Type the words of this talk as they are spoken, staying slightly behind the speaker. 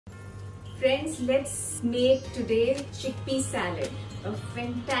Friends, let's make today chickpea salad, a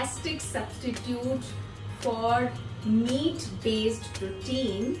fantastic substitute for meat-based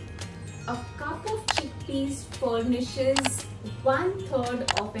protein. A cup of chickpeas furnishes 1/3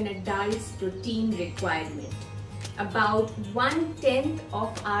 of an adult's protein requirement, about 1/10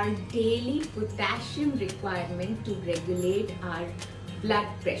 of our daily potassium requirement to regulate our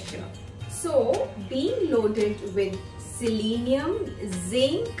blood pressure. So, being loaded with selenium,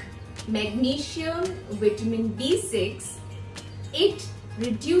 zinc, magnesium, vitamin B6, it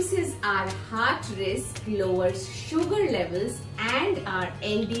reduces our heart risk, lowers sugar levels and our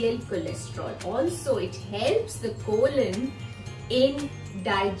LDL cholesterol. Also, it helps the colon in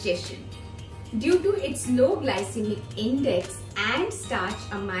digestion. Due to its low glycemic index and starch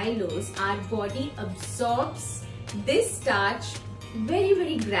amylose, our body absorbs this starch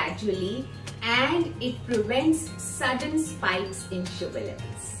very gradually, and it prevents sudden spikes in sugar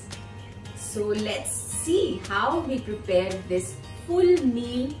levels. So let's see how we prepare this full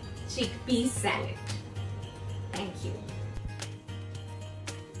meal chickpea salad. Thank you.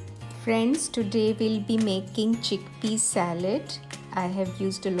 Friends, today we'll be making chickpea salad. I have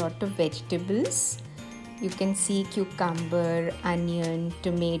used a lot of vegetables. You can see cucumber, onion,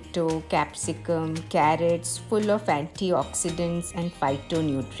 tomato, capsicum, carrots, full of antioxidants and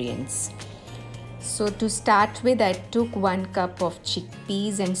phytonutrients. So to start with, I took 1 cup of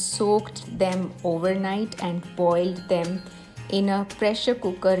chickpeas and soaked them overnight and boiled them in a pressure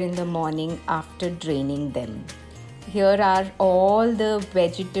cooker in the morning after draining them. Here are all the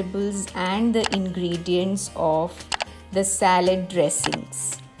vegetables and the ingredients of the salad dressings.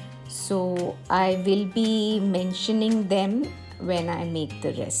 So I will be mentioning them when I make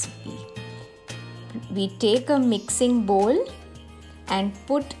the recipe. We take a mixing bowl and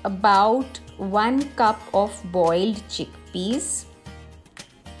put about 1 cup of boiled chickpeas.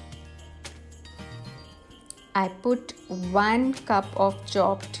 I put 1 cup of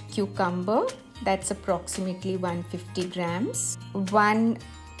chopped cucumber, that's approximately 150 grams. 1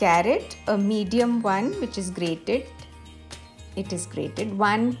 carrot, a medium one which is grated. It is grated.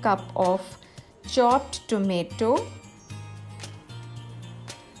 1 cup of chopped tomato,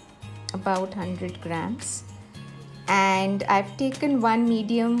 about 100 grams. And I've taken 1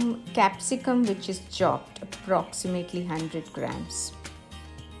 medium capsicum which is chopped, approximately 100 grams.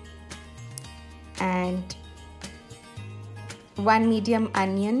 And 1 medium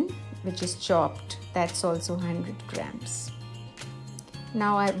onion which is chopped, that's also 100 grams.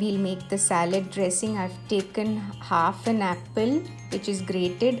 Now I will make the salad dressing. I've taken half an apple which is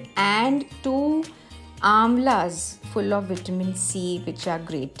grated and 2 amlas full of vitamin C which are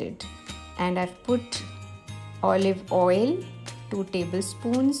grated. And I've put olive oil, 2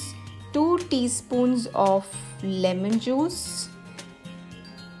 tablespoons, 2 teaspoons of lemon juice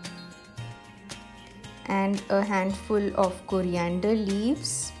and a handful of coriander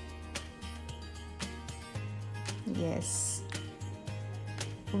leaves. Yes.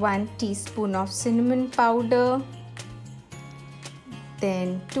 1 teaspoon of cinnamon powder,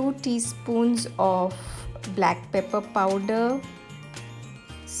 then 2 teaspoons of black pepper powder,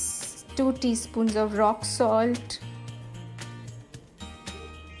 2 teaspoons of rock salt,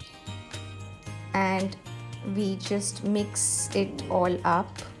 and we just mix it all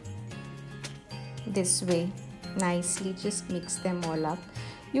up this way nicely. Just mix them all up.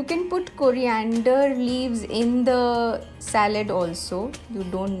 You can put coriander leaves in the salad also. You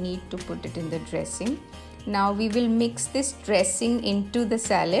don't need to put it in the dressing. Now we will mix this dressing into the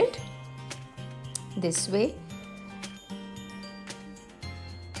salad this way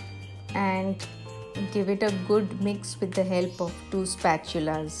and give it a good mix with the help of 2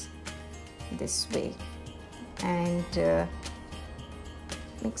 spatulas this way, and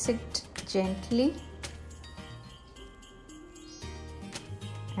mix it gently,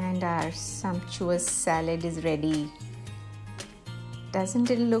 and our sumptuous salad is ready.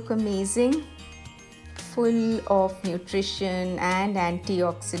 Doesn't it look amazing? Full of nutrition and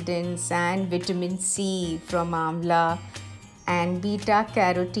antioxidants and vitamin C from amla and beta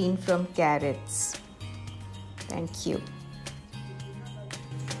carotene from carrots. Thank you.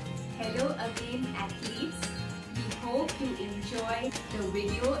 Hello again, athletes. We hope you enjoyed the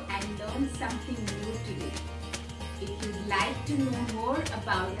video and learned something new today. If you'd like to know more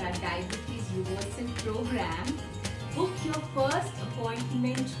about our Diabetes Reversal program, book your first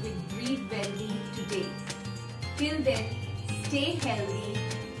appointment with Breathe Wealthy today. Till then, stay healthy,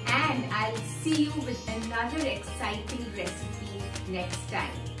 and I'll see you with another exciting recipe next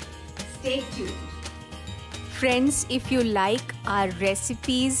time. Stay tuned. Friends, if you like our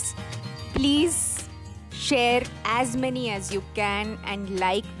recipes, please Share as many as you can and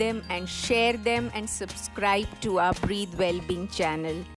like them and share them and subscribe to our Breathe Wellbeing channel.